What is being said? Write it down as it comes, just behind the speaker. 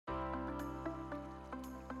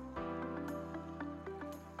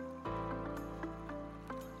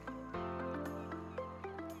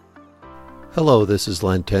Hello, this is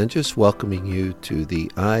Len Tenges welcoming you to the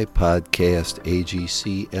iPodcast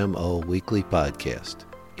AGCMO Weekly Podcast.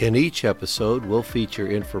 In each episode, we'll feature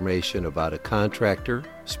information about a contractor,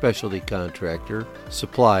 specialty contractor,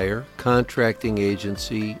 supplier, contracting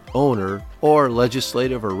agency, owner, or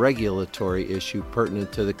legislative or regulatory issue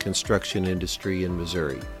pertinent to the construction industry in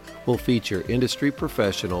Missouri. We'll feature industry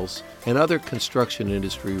professionals and other construction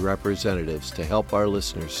industry representatives to help our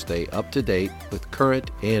listeners stay up to date with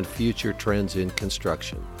current and future trends in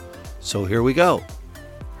construction. So here we go.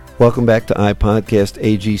 Welcome back to iPodcast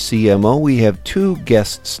AGCMO. We have two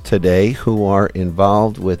guests today who are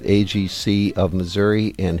involved with AGC of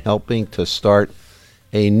Missouri and helping to start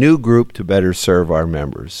a new group to better serve our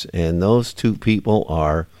members. And those two people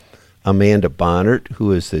are Amanda Bonnert,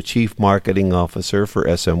 who is the Chief Marketing Officer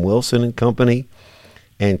for SM Wilson & Company,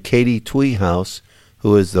 and Katie Tweehouse,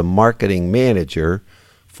 who is the Marketing Manager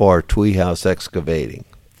for Tweehouse Excavating.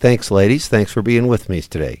 Thanks, ladies. Thanks for being with me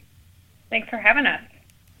today. Thanks for having us.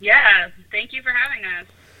 Yeah, thank you for having us.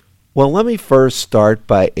 Well, let me first start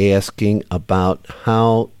by asking about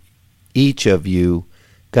how each of you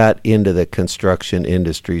got into the construction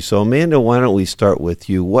industry. So, Amanda, why don't we start with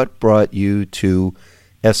you? What brought you to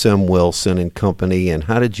SM Wilson and Company, and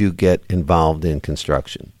how did you get involved in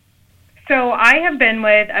construction? So I have been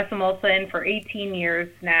with SM Wilson for 18 years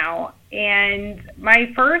now, and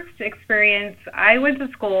my first experience, I went to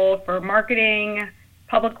school for marketing,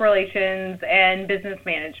 public relations, and business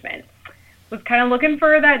management. Was kind of looking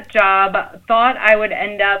for that job, thought I would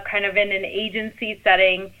end up kind of in an agency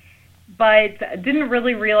setting, but didn't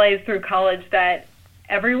really realize through college that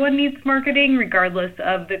everyone needs marketing regardless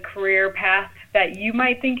of the career path that you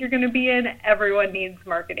might think you're going to be in. Everyone needs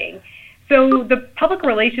marketing. So the public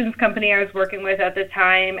relations company I was working with at the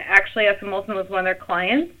time, actually SM Wilson was one of their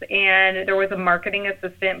clients, and there was a marketing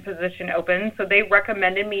assistant position open, so they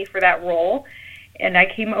recommended me for that role. And I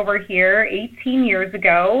came over here 18 years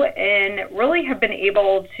ago and really have been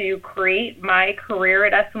able to create my career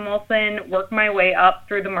at SM Wilson, work my way up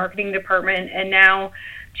through the marketing department, and now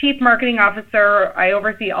Chief Marketing Officer. I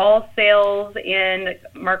oversee all sales and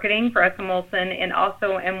marketing for SM Wilson, and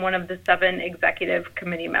also am one of the 7 executive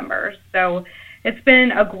committee members. So it's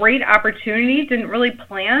been a great opportunity. Didn't really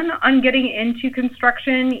plan on getting into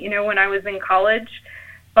construction, when I was in college,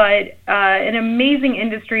 but an amazing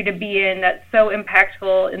industry to be in that's so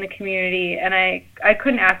impactful in the community, and I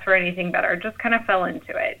couldn't ask for anything better. Just kind of fell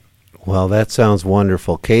into it. Well, that sounds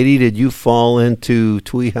wonderful. Katie, did you fall into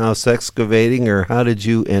Tweehouse Excavating, or how did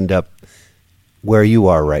you end up where you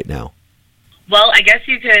are right now? Well, I guess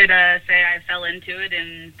you could say I fell into it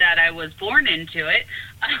and that I was born into it.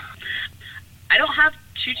 I don't have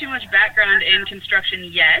too much background in construction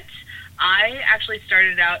yet. I actually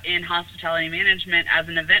started out in hospitality management as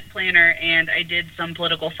an event planner, and I did some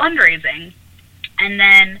political fundraising. And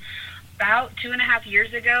then about 2.5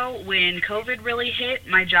 years ago, when COVID really hit,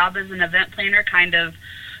 my job as an event planner kind of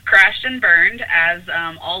crashed and burned, as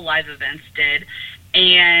all live events did.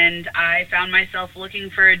 And I found myself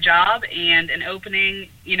looking for a job, and an opening,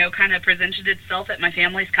 kind of presented itself at my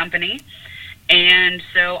family's company. And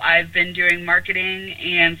so I've been doing marketing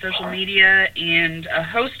and social media and a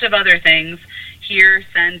host of other things here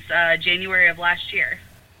since January of last year.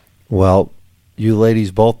 Well, you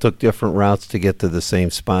ladies both took different routes to get to the same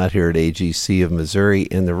spot here at AGC of Missouri,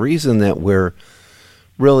 and the reason that we're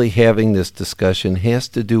really having this discussion has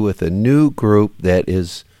to do with a new group that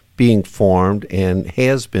is being formed and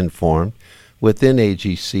has been formed within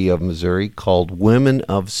AGC of Missouri called Women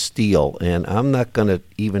of Steel. And I'm not going to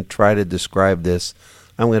even try to describe this.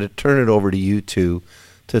 I'm going to turn it over to you two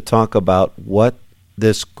to talk about what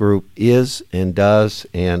this group is and does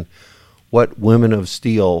and what Women of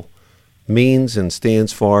Steel means and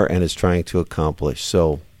stands for and is trying to accomplish.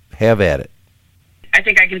 So have at it. I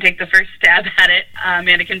think I can take the first stab at it.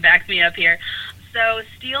 Amanda can back me up here. So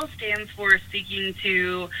STEEL stands for Seeking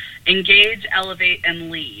to Engage, Elevate, and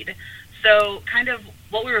Lead. So kind of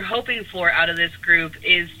what we were hoping for out of this group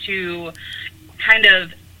is to kind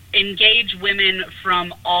of engage women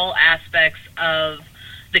from all aspects of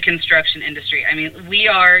the construction industry. I mean, we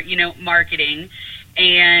are, marketing,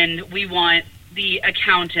 and we want the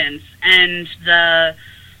accountants and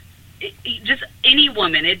just any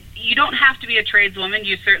woman. You don't have to be a tradeswoman.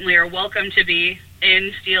 You certainly are welcome to be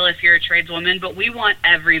in steel if you're a tradeswoman, but we want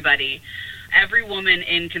every woman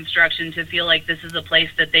in construction to feel like this is a place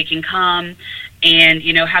that they can come and,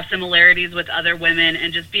 have similarities with other women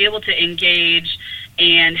and just be able to engage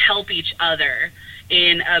and help each other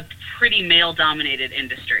in a pretty male-dominated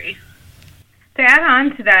industry. To add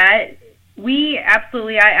on to that, We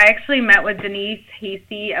absolutely, I actually met with Denise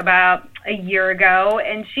Hasty about a year ago,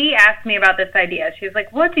 and she asked me about this idea. She was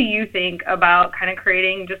like, what do you think about kind of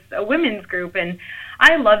creating just a women's group? And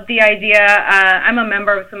I loved the idea. I'm a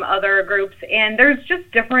member of some other groups, and there's just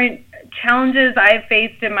different challenges I've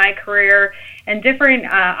faced in my career and different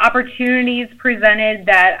opportunities presented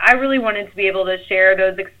that I really wanted to be able to share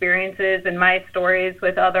those experiences and my stories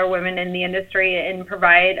with other women in the industry and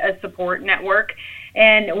provide a support network.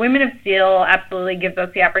 And Women of Steel absolutely gives us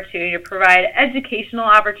the opportunity to provide educational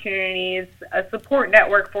opportunities, a support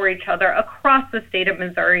network for each other across the state of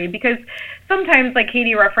Missouri, because sometimes, like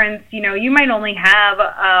Katie referenced, you might only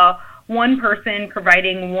have one person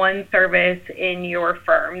providing one service in your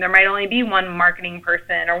firm. There might only be one marketing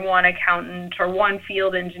person or one accountant or one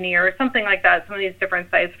field engineer or something like that, some of these different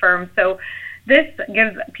size firms. So this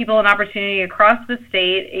gives people an opportunity across the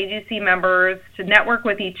state, AGC members, to network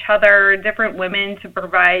with each other, different women to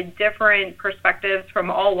provide different perspectives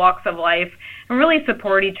from all walks of life, and really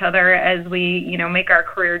support each other as we, make our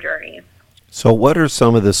career journeys. So what are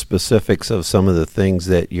some of the specifics of some of the things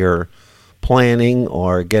that you're planning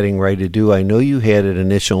or getting ready to do? I know you had an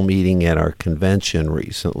initial meeting at our convention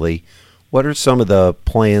recently. What are some of the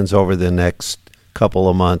plans over the next couple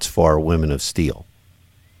of months for Women of Steel?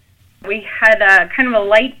 We had kind of a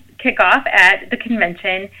light kickoff at the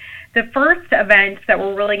convention. The first event that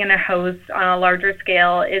we're really going to host on a larger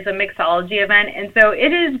scale is a mixology event. And so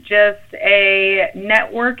it is just a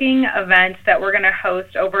networking event that we're going to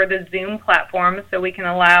host over the Zoom platform, so we can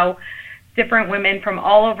allow different women from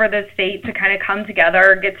all over the state to kind of come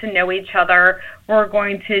together, get to know each other. We're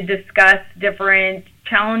going to discuss different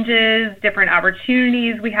challenges, different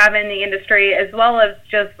opportunities we have in the industry, as well as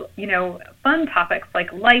just, fun topics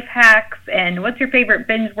like life hacks and what's your favorite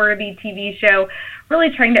binge-worthy TV show, really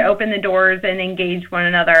trying to open the doors and engage one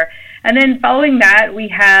another. And then following that, we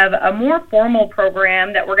have a more formal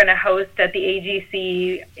program that we're going to host at the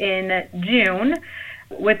AGC in June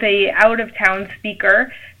with a out-of-town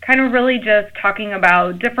speaker, kind of really just talking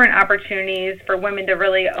about different opportunities for women to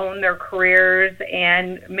really own their careers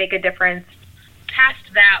and make a difference. Past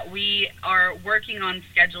that, we are working on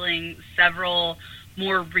scheduling several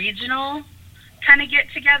more regional kind of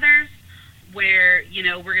get-togethers where,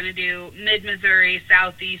 we're going to do mid-Missouri,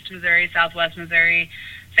 southeast Missouri, southwest Missouri,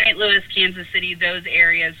 St. Louis, Kansas City, those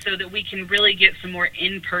areas, so that we can really get some more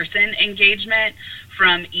in-person engagement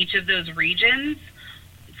from each of those regions.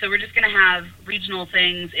 So we're just going to have regional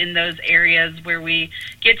things in those areas where we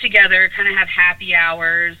get together, kind of have happy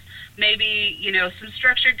hours, maybe, some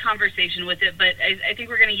structured conversation with it, but I think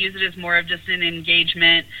we're going to use it as more of just an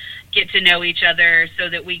engagement, get to know each other so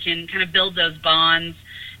that we can kind of build those bonds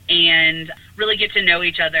and really get to know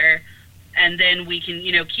each other, and then we can,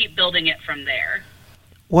 keep building it from there.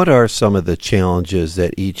 What are some of the challenges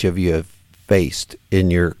that each of you have faced in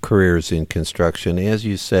your careers in construction? As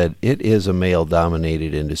you said, it is a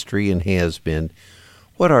male-dominated industry and has been.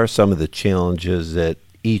 What are some of the challenges that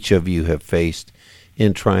each of you have faced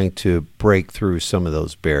in trying to break through some of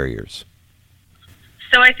those barriers?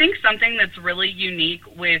 So I think something that's really unique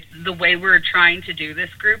with the way we're trying to do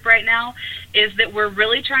this group right now is that we're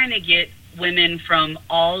really trying to get women from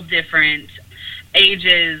all different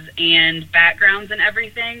ages and backgrounds and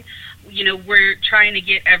everything. We're trying to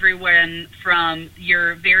get everyone from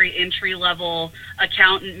your very entry-level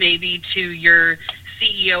accountant maybe to your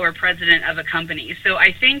CEO or president of a company. So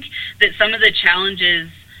I think that some of the challenges,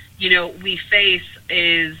 we face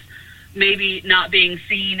is maybe not being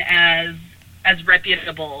seen as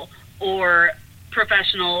reputable or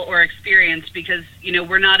professional or experienced because,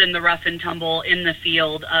 we're not in the rough and tumble in the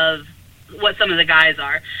field of what some of the guys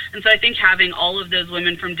are. And so I think having all of those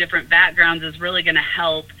women from different backgrounds is really going to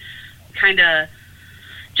help kind of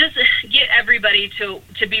just get everybody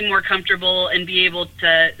to be more comfortable and be able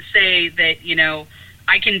to say that,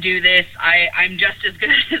 I can do this. I'm just as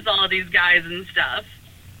good as all these guys and stuff.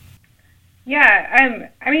 Yeah,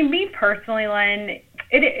 me personally, Len,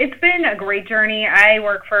 it's been a great journey. I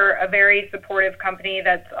work for a very supportive company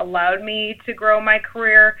that's allowed me to grow my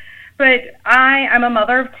career, but I'm a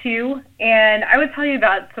mother of two, and I would tell you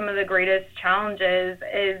about some of the greatest challenges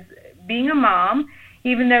is being a mom.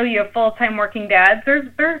 Even though you have full-time working dads,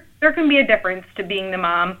 there can be a difference to being the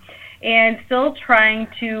mom. And still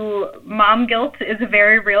mom guilt is a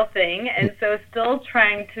very real thing, and so still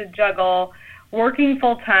trying to juggle working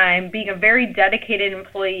full-time, being a very dedicated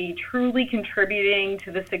employee, truly contributing to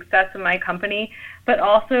the success of my company, but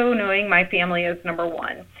also knowing my family is number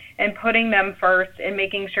one and putting them first and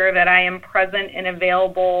making sure that I am present and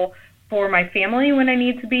available for my family when I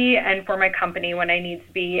need to be and for my company when I need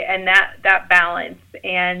to be, and that balance.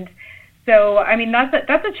 And So, I mean, that's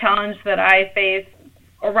a challenge that I face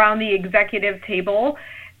around the executive table.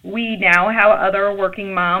 We now have other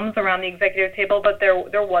working moms around the executive table, but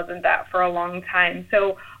there wasn't that for a long time.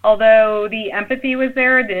 So although the empathy was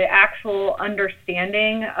there, the actual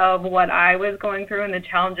understanding of what I was going through and the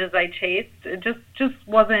challenges I chased, it just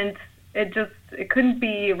wasn't, it couldn't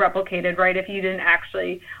be replicated, right, if you didn't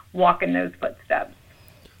actually walk in those footsteps.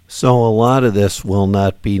 So a lot of this will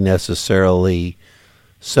not be necessarily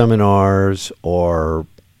seminars or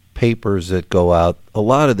papers that go out. A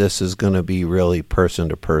lot of this is going to be really person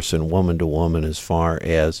to person, woman to woman, as far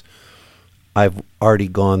as I've already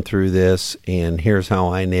gone through this and here's how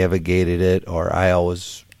I navigated it, or I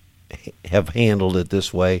always have handled it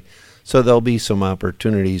this way. So there'll be some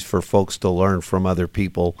opportunities for folks to learn from other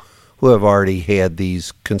people who have already had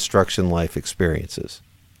these construction life experiences.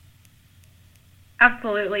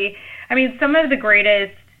 Absolutely. I mean, some of the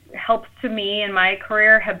greatest helps to me in my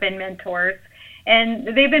career have been mentors. And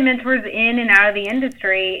they've been mentors in and out of the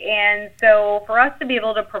industry. And so for us to be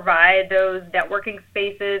able to provide those networking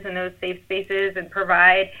spaces and those safe spaces and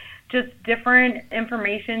provide just different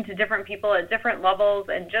information to different people at different levels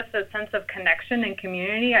and just a sense of connection and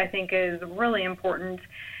community, I think is really important.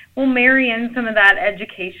 We'll marry in some of that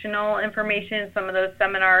educational information, some of those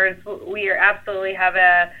seminars. We absolutely have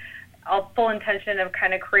a full intention of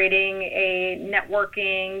kind of creating a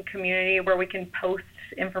networking community where we can post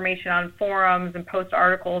information on forums and post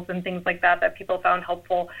articles and things like that people found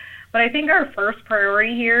helpful. But I think our first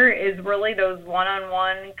priority here is really those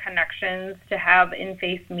one-on-one connections, to have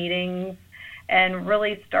in-face meetings and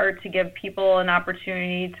really start to give people an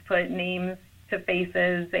opportunity to put names to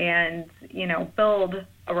faces and, build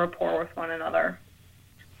a rapport with one another.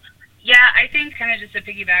 Yeah, I think kind of just to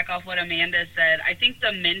piggyback off what Amanda said, I think the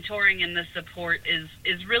mentoring and the support is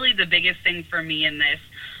really the biggest thing for me in this.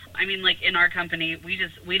 I mean, like in our company,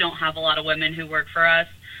 we don't have a lot of women who work for us.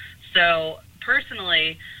 So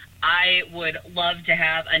personally, I would love to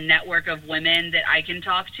have a network of women that I can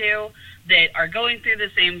talk to that are going through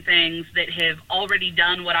the same things, that have already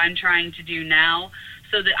done what I'm trying to do now,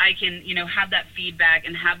 so that I can, have that feedback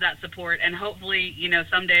and have that support. And hopefully,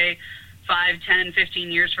 someday, 5, 10,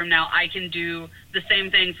 15 years from now, I can do the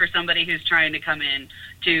same thing for somebody who's trying to come in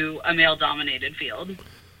to a male-dominated field.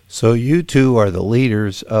 So you two are the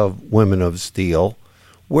leaders of Women of Steel.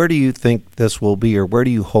 Where do you think this will be, or where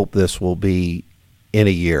do you hope this will be in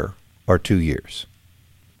a year or 2 years?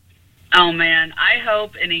 Oh, man, I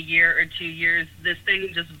hope in a year or 2 years this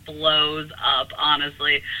thing just blows up,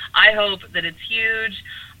 honestly. I hope that it's huge.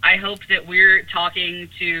 I hope that we're talking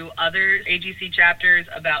to other AGC chapters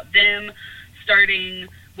about them starting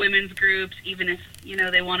women's groups, even if,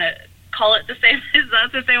 they want to call it the same as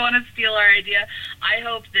us, if they want to steal our idea. I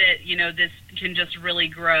hope that, this can just really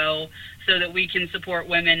grow so that we can support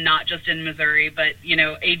women not just in Missouri, but,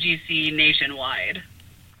 AGC nationwide.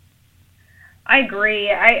 I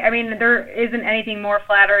agree. I mean, there isn't anything more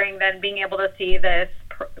flattering than being able to see this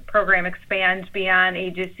program expand beyond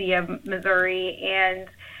AGC of Missouri. And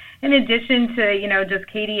in addition to, just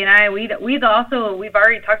Katie and I, we've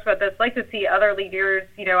already talked about this, like to see other leaders,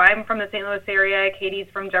 I'm from the St. Louis area, Katie's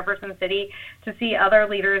from Jefferson City, to see other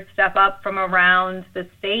leaders step up from around the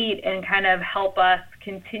state and kind of help us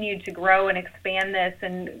continue to grow and expand this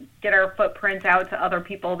and get our footprint out to other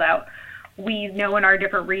people that we know in our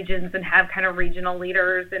different regions and have kind of regional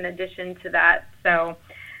leaders in addition to that. So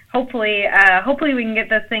hopefully we can get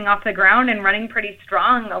this thing off the ground and running pretty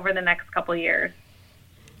strong over the next couple of years.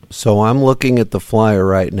 So I'm looking at the flyer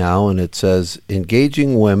right now, and it says,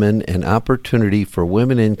 Engaging Women, an opportunity for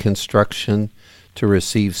women in construction to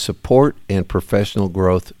receive support and professional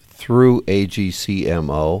growth through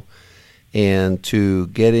AGCMO, and to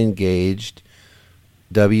get engaged,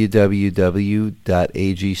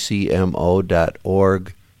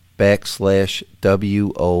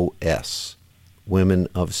 www.agcmo.org/WOS, Women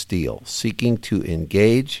of Steel, seeking to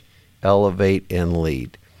engage, elevate, and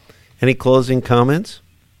lead. Any closing comments?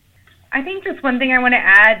 I think just one thing I want to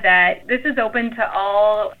add, that this is open to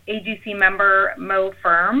all AGC member MO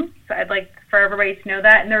firms. So I'd like for everybody to know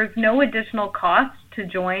that. And there's no additional cost to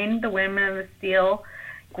join the Women of Steel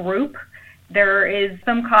group. There is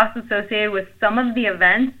some cost associated with some of the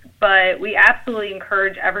events, but we absolutely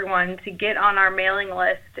encourage everyone to get on our mailing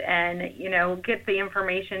list and, get the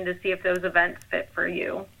information to see if those events fit for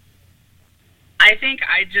you. I think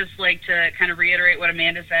I'd just like to kind of reiterate what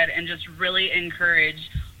Amanda said and just really encourage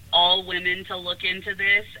all women to look into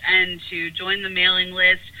this and to join the mailing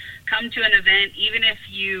list, come to an event. Even if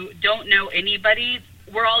you don't know anybody,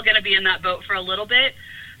 we're all going to be in that boat for a little bit.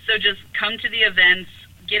 So just come to the events,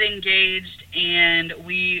 get engaged, and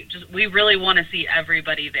we really want to see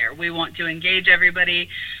everybody there. We want to engage everybody,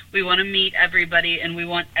 we want to meet everybody, and we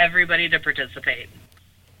want everybody to participate.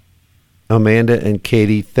 Amanda and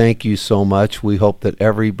Katie, thank you so much. We hope that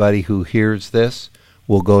everybody who hears this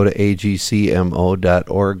will go to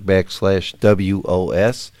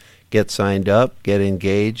agcmo.org/WOS, get signed up, get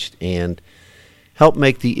engaged, and help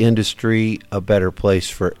make the industry a better place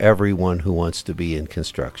for everyone who wants to be in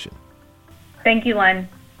construction. Thank you, Lynn.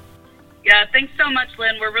 Yeah, thanks so much,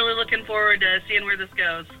 Lynn. We're really looking forward to seeing where this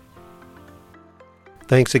goes.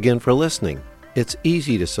 Thanks again for listening. It's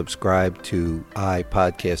easy to subscribe to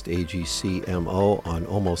iPodcast AGCMO on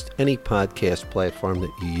almost any podcast platform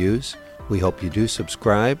that you use. We hope you do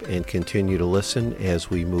subscribe and continue to listen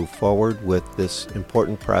as we move forward with this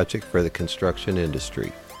important project for the construction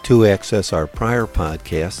industry. To access our prior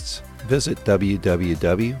podcasts, visit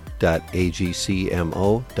www.agcmo.org,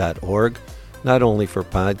 not only for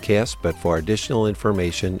podcasts, but for additional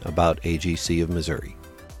information about AGC of Missouri.